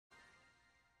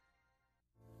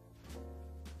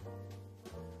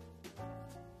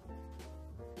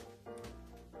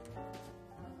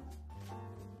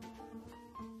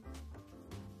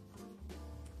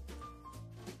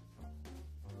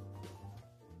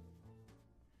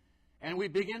And we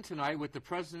begin tonight with the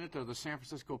president of the San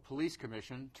Francisco Police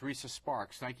Commission, Theresa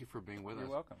Sparks. Thank you for being with us.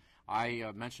 You're welcome. I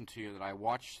mentioned to you that I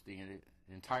watched the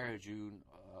entire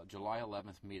July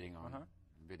 11th meeting on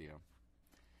video,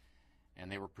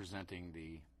 and they were presenting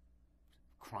the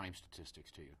crime statistics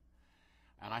to you.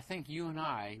 And I think you and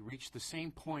I reached the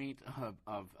same point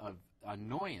of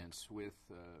annoyance with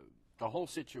the whole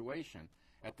situation.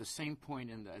 At the same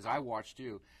point, as I watched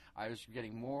you, I was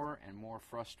getting more and more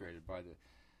frustrated by the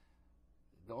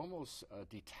almost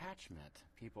detachment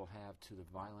people have to the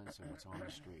violence and what's on the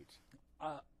streets.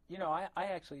 You know, I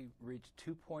actually reached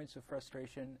 2 points of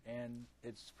frustration, and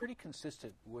it's pretty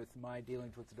consistent with my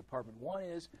dealings with the department. One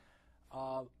is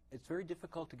it's very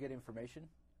difficult to get information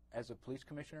as a police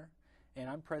commissioner, and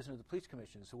I'm president of the police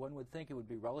commission, so one would think it would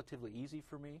be relatively easy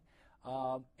for me.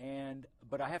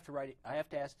 But I have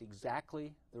to ask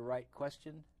exactly the right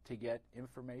question to get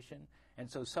information, and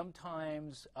so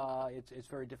sometimes it's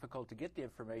very difficult to get the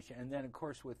information. And then, of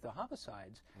course, with the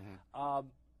homicides,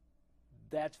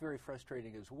 that's very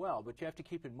frustrating as well. But you have to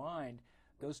keep in mind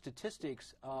those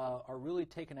statistics are really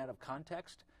taken out of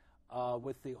context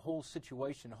with the whole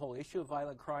situation, the whole issue of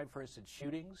violent crime, for instance,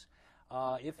 shootings.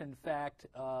 If, in fact,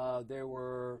 there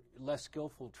were less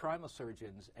skillful trauma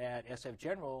surgeons at SF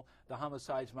General, the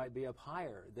homicides might be up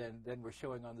higher than we're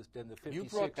showing on than the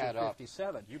 56 or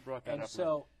 57. You brought that up. And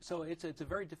so it's a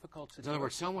very difficult situation. In other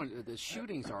words, the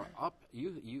shootings are up.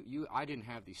 I didn't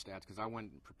have these stats because I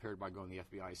went prepared by going to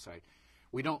the FBI site.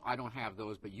 I don't have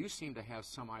those, but you seem to have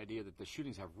some idea that the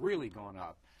shootings have really gone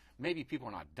up. Maybe people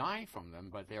are not dying from them,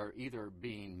 but they're either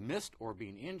being missed or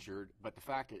being injured. But the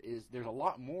fact is there's a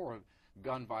lot more of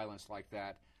gun violence like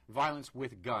that, violence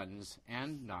with guns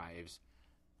and knives,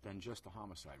 than just the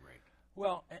homicide rate.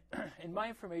 Well, and my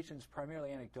information is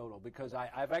primarily anecdotal because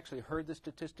I've actually heard the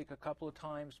statistic a couple of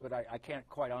times, but I can't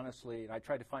quite honestly, and I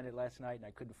tried to find it last night and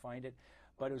I couldn't find it.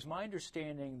 But it was my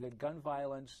understanding that gun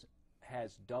violence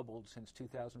has doubled since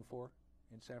 2004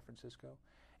 in San Francisco.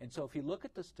 And so if you look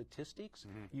at the statistics,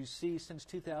 you see since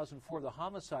 2004 the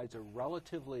homicides are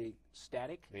relatively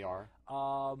static. They are.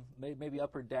 Maybe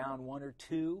up or down 1 or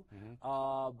 2.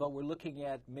 But we're looking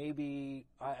at maybe,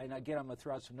 and again I'm going to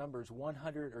throw out some numbers,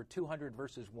 100 or 200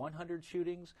 versus 100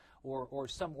 shootings or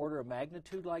some order of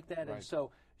magnitude like that. Right. And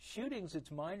so shootings, it's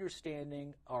my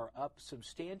understanding, are up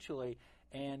substantially.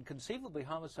 And conceivably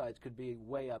homicides could be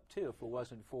way up too if it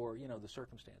wasn't for, you know, the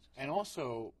circumstances. And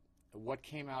also, what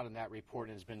came out in that report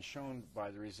and has been shown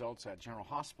by the results at General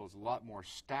Hospital is a lot more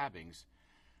stabbings,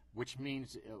 which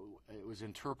means it was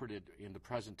interpreted in the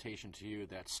presentation to you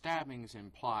that stabbings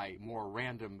imply more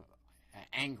random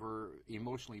anger,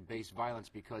 emotionally based violence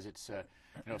because it's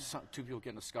two people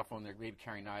get in a scuffle and they're maybe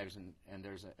carrying knives and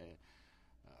there's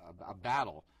a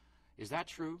battle. Is that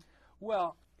true?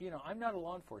 Well, you know, I'm not a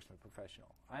law enforcement professional.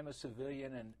 I'm a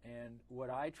civilian, and what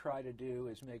I try to do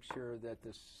is make sure that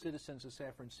the citizens of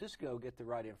San Francisco get the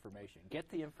right information. Get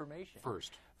the information.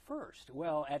 First.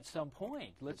 Well, at some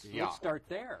point. Let's start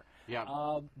there. Yeah.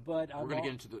 But we're going to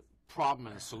get into the problem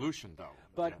and the solution, though.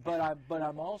 But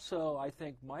I'm also, I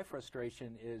think my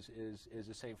frustration is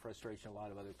the same frustration a lot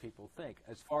of other people think.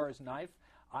 As far as knife,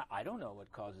 I don't know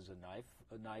what causes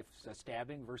a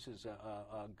stabbing versus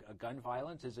a gun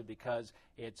violence. Is it because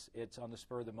it's on the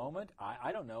spur of the moment?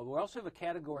 I don't know. We also have a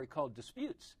category called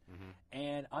disputes,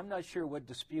 and I'm not sure what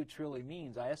disputes really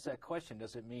means. I asked that question.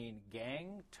 Does it mean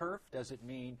gang turf? Does it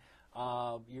mean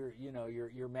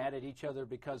you're mad at each other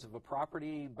because of a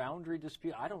property boundary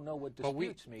dispute? I don't know what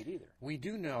disputes mean either. We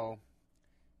do know,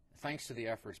 thanks to the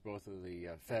efforts both of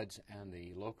the feds and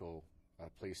the local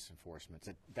police enforcement,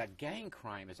 that gang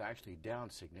crime is actually down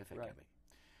significantly. Right.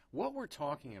 What we're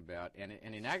talking about, and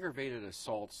in aggravated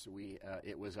assaults,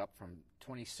 it was up from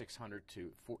 2,600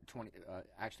 to 20.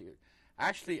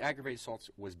 Actually, aggravated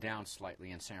assaults was down slightly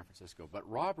in San Francisco, but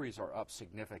robberies are up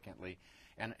significantly,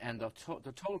 and the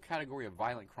total category of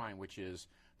violent crime, which is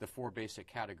the 4 basic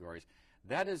categories,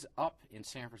 that is up in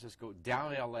San Francisco,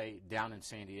 down in L.A., down in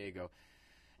San Diego.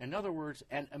 In other words,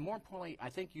 and more importantly, I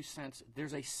think you sense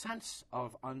there's a sense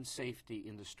of unsafety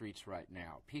in the streets right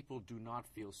now. People do not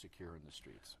feel secure in the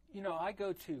streets. You know, I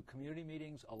go to community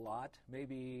meetings a lot,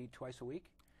 maybe twice a week,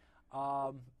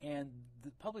 and the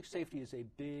public safety is a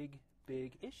big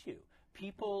issue.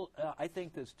 People, I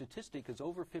think the statistic is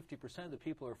over 50% of the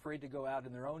people are afraid to go out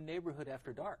in their own neighborhood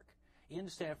after dark in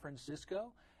San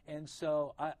Francisco. And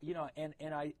so,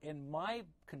 and my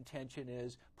contention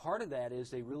is part of that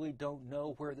is they really don't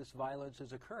know where this violence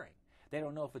is occurring. They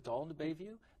don't know if it's all in the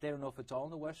Bayview. They don't know if it's all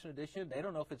in the Western Addition. They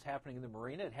don't know if it's happening in the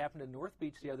Marina. It happened in North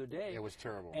Beach the other day. It was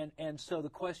terrible. And so the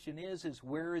question is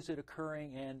where is it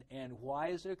occurring and why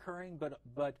is it occurring? But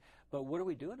what are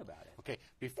we doing about it? Okay,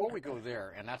 before we go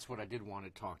there, and that's what I did want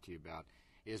to talk to you about,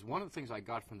 is one of the things I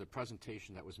got from the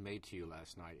presentation that was made to you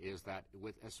last night is that,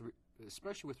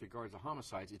 especially with regards to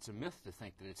homicides, it's a myth to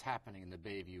think that it's happening in the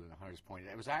Bayview and the Hunters Point.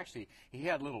 It was actually, he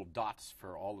had little dots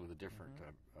for all of the different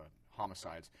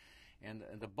homicides. And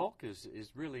the bulk is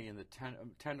really in the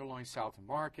Tenderloin, South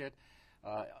Market,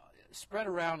 spread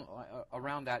around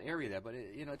that area there. But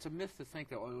it's a myth to think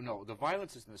that, oh no, the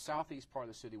violence is in the southeast part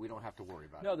of the city. We don't have to worry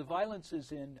about it. No, the violence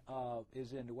is in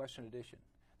the Western Addition.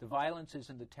 The violence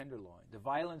is in the Tenderloin. The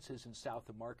violence is in South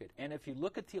of Market. And if you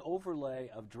look at the overlay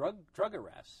of drug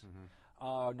arrests,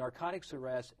 narcotics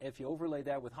arrests, if you overlay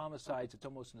that with homicides, it's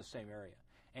almost in the same area.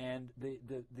 And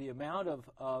the amount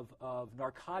of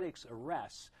narcotics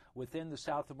arrests within the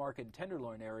South of Market and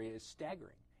Tenderloin area is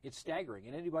staggering. It's staggering.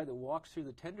 And anybody that walks through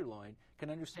the Tenderloin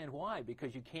can understand why,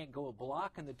 because you can't go a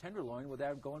block in the Tenderloin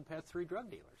without going past 3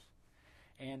 drug dealers.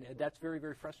 And that's very,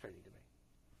 very frustrating to me.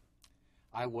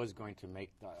 I was going to make,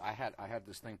 I had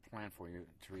this thing planned for you,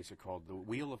 Theresa, called The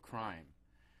Wheel of Crime.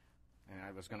 And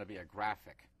it was going to be a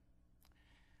graphic,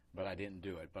 but I didn't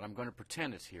do it. But I'm going to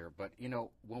pretend it's here. But,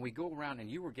 when we go around,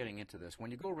 and you were getting into this, when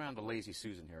you go around the Lazy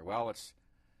Susan here, well, it's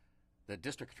the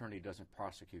district attorney doesn't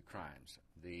prosecute crimes.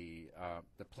 The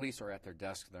police are at their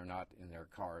desks. They're not in their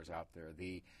cars out there.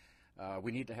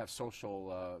 We need to have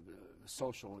social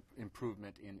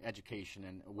improvement in education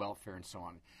and welfare and so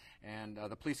on. And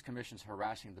the police commission is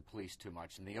harassing the police too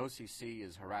much, and the OCC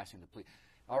is harassing the police.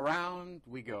 Around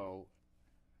we go.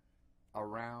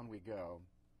 Around we go.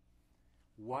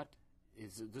 What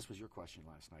is, this was your question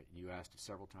last night. You asked it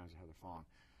several times to Heather Fong.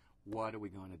 What are we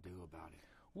going to do about it?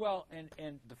 Well,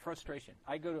 and the frustration.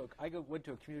 I went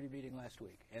to a community meeting last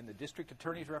week, and the district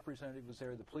attorney's representative was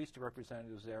there, the police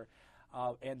representative was there,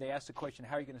 and they asked the question,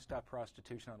 how are you going to stop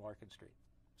prostitution on Larkin Street?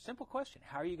 Simple question.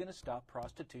 How are you going to stop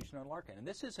prostitution on Larkin? And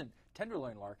this isn't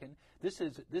Tenderloin Larkin. This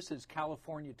is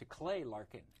California to Clay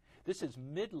Larkin. This is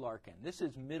Mid Larkin. This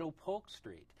is Middle Polk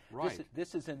Street. Right.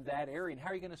 This is in that area. And how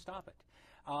are you going to stop it?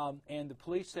 And the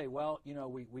police say, well,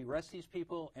 we arrest these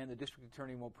people, and the district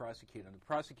attorney won't prosecute them. The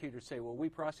prosecutors say, well, we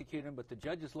prosecute them, but the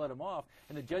judges let them off.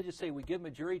 And the judges say, we give them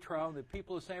a jury trial, and the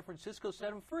people of San Francisco set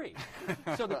them free.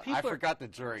 So the people I forgot the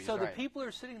jury. So right. The people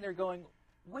are sitting there going,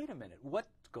 wait a minute, what's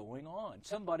going on?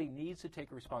 Somebody needs to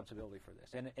take responsibility for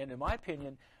this. And in my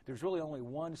opinion, there's really only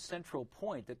one central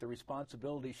point that the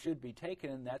responsibility should be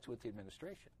taken, and that's with the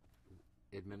administration.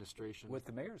 Administration? With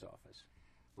the mayor's office.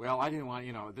 Well, I didn't want,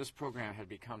 this program had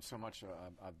become so much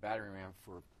a battering ram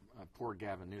for poor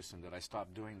Gavin Newsom that I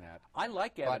stopped doing that. I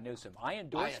like Gavin Newsom. I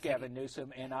endorse Gavin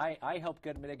Newsom, and I helped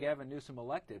get Gavin Newsom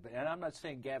elected. And I'm not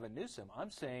saying Gavin Newsom.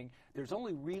 I'm saying there's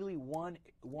only really one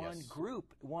yes.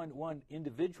 group, one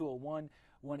individual,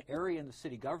 one area in the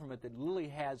city government that really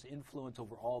has influence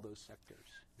over all those sectors.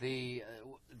 The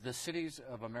cities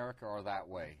of America are that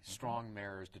way. Strong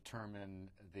mayors determine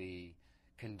the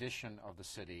condition of the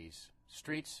city's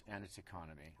streets and its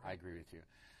economy. I agree with you.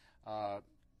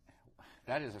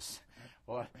 That is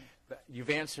well, you've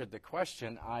answered the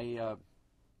question. I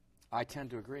tend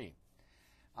to agree.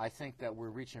 I think that we're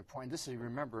reaching a point. This is,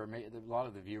 remember, a lot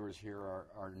of the viewers here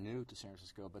are new to San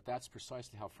Francisco, but that's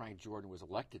precisely how Frank Jordan was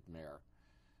elected mayor,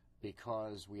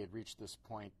 because we had reached this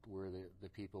point where the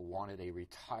people wanted a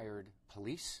retired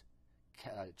police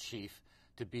chief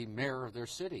to be mayor of their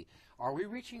city. Are we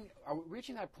reaching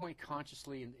that point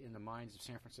consciously in the minds of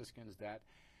San Franciscans that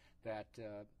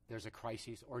there's a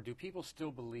crisis, or do people still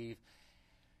believe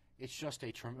it's just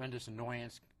a tremendous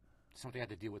annoyance, something I have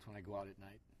to deal with when I go out at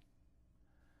night?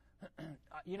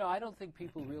 I don't think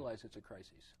people realize it's a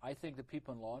crisis. I think the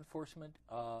people in law enforcement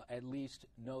at least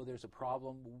know there's a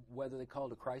problem, whether they call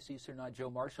it a crisis or not.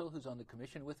 Joe Marshall, who's on the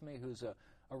commission with me, who's a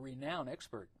renowned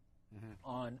expert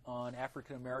on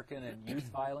African American and youth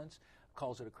violence,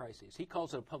 calls it a crisis. He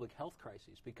calls it a public health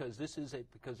crisis because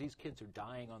because these kids are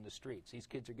dying on the streets. These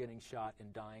kids are getting shot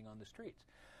and dying on the streets.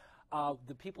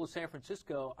 The people of San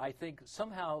Francisco, I think,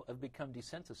 somehow have become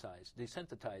desensitized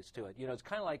to it. It's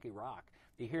kind of like Iraq.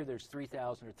 You hear there's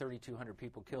 3,000 or 3,200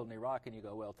 people killed in Iraq, and you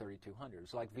go, well, 3,200.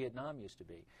 It's like Vietnam used to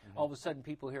be. All of a sudden,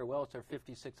 people hear, well, it's our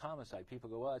 56th homicide. People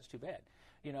go, well, that's too bad.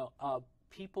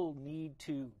 People need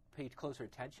to pay closer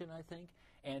attention, I think,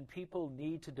 and people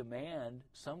need to demand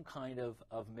some kind of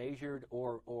measured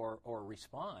or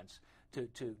response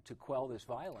to quell this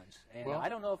violence. And well, I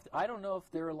don't know if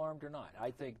they're alarmed or not. I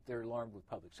think they're alarmed with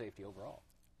public safety overall.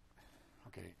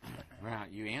 Okay. Well,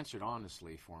 you answered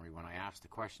honestly for me when I asked the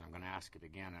question. I'm going to ask it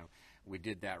again. We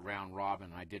did that round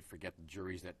robin, and I did forget the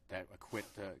juries that acquit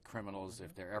criminals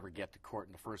if they ever get to court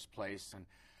in the first place. And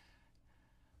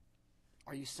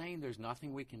are you saying there's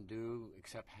nothing we can do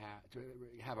except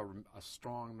have a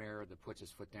strong mayor that puts his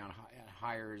foot down,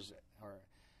 hires, or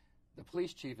the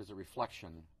police chief is a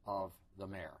reflection of the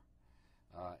mayor,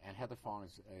 and Heather Fong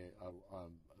is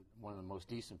one of the most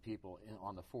decent people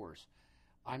on the force.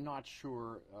 I'm not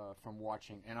sure from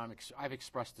watching, and I've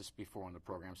expressed this before on the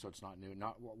program, so it's not new.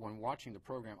 When watching the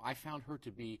program, I found her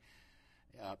to be,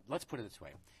 let's put it this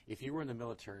way, if you were in the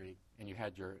military and you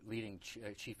had your leading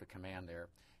chief of command there,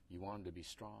 you want him to be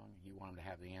strong, you want him to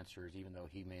have the answers, even though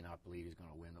he may not believe he's going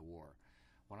to win the war.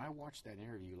 When I watched that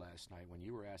interview last night, when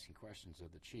you were asking questions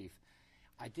of the chief,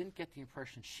 I didn't get the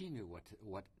impression she knew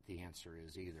what the answer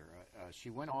is either.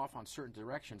 She went off on certain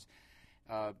directions.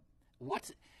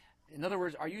 In other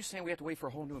words, are you saying we have to wait for a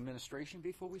whole new administration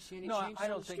before we see any change? No, I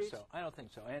don't think so. I don't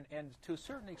think so. And to a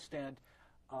certain extent,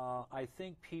 I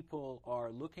think people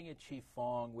are looking at Chief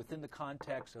Fong within the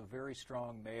context of very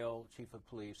strong male chief of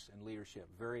police and leadership,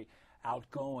 very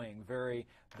outgoing, very,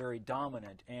 very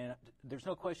dominant. And there's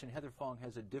no question Heather Fong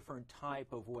has a different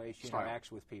type of way she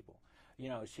interacts with people. You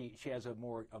know, she has a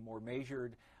more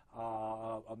measured,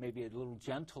 maybe a little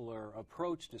gentler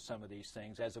approach to some of these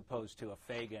things, as opposed to a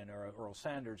Fagan or a Earl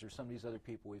Sanders or some of these other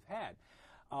people we've had.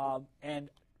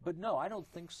 But no, I don't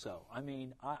think so. I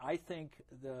mean, I think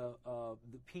the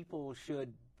people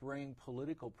should bring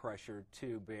political pressure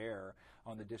to bear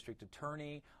on the district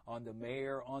attorney, on the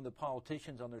mayor, on the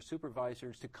politicians, on their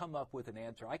supervisors to come up with an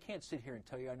answer. I can't sit here and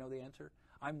tell you I know the answer.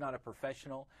 I'm not a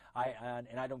professional,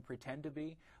 and I don't pretend to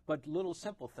be. But little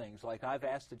simple things, like I've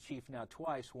asked the chief now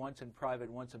twice, once in private,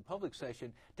 once in public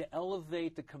session, to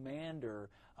elevate the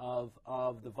commander of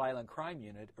the violent crime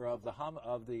unit or of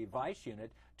the vice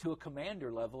unit to a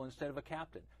commander level instead of a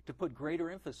captain, to put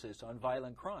greater emphasis on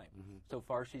violent crime. Mm-hmm. So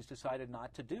far, she's decided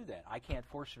not to do that. I can't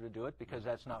force her to do it because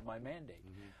that's not my mandate.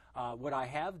 Mm-hmm. What I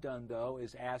have done, though,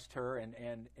 is asked her,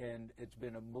 and it's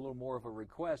been a little more of a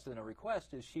request than a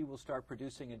request, is she will start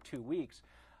producing in 2 weeks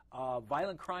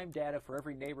violent crime data for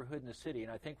every neighborhood in the city,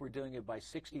 and I think we're doing it by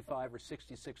 65 or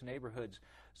 66 neighborhoods.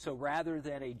 So rather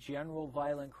than a general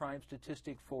violent crime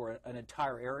statistic for an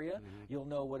entire area, you'll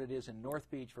know what it is in North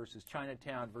Beach versus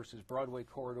Chinatown versus Broadway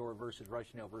Corridor versus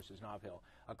Russian Hill versus Nob Hill,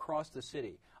 across the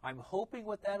city. I'm hoping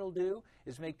what that'll do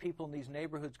is make people in these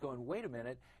neighborhoods going, wait a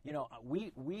minute, you know,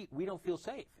 we don't feel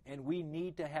safe, and we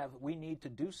need to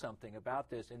do something about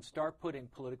this and start putting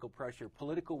political pressure,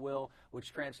 political will,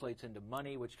 which translates into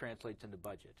money, which translates into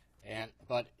budget.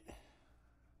 But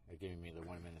they're giving me the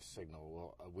 1 minute signal.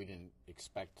 Well, we didn't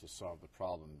expect to solve the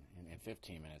problem in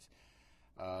 15 minutes.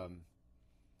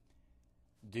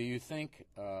 Do you think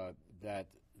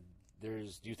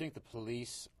do you think the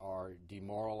police are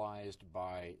demoralized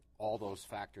by all those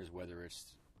factors, whether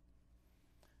it's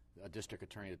a district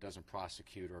attorney that doesn't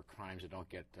prosecute or crimes that don't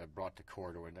get brought to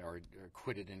court or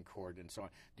acquitted in court and so on?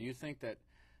 Do you think that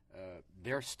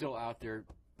they're still out there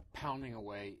pounding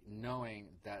away, knowing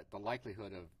that the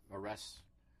likelihood of arrests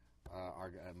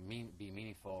are be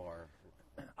meaningful? Or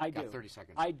I do. 30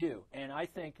 seconds. I do, and I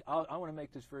think I want to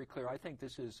make this very clear. I think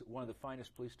this is one of the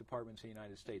finest police departments in the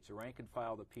United States. The rank and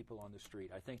file, the people on the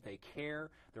street. I think they care,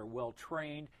 they're well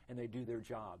trained, and they do their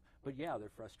job. But yeah, they're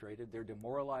frustrated, they're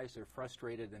demoralized, they're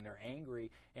frustrated, and they're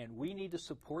angry. And we need to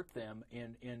support them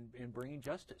in bringing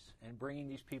justice and bringing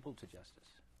these people to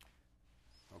justice.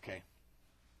 Okay.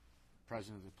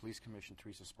 President of the Police Commission,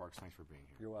 Theresa Sparks, thanks for being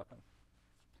here. You're welcome.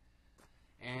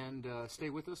 And stay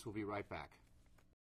with us. We'll be right back.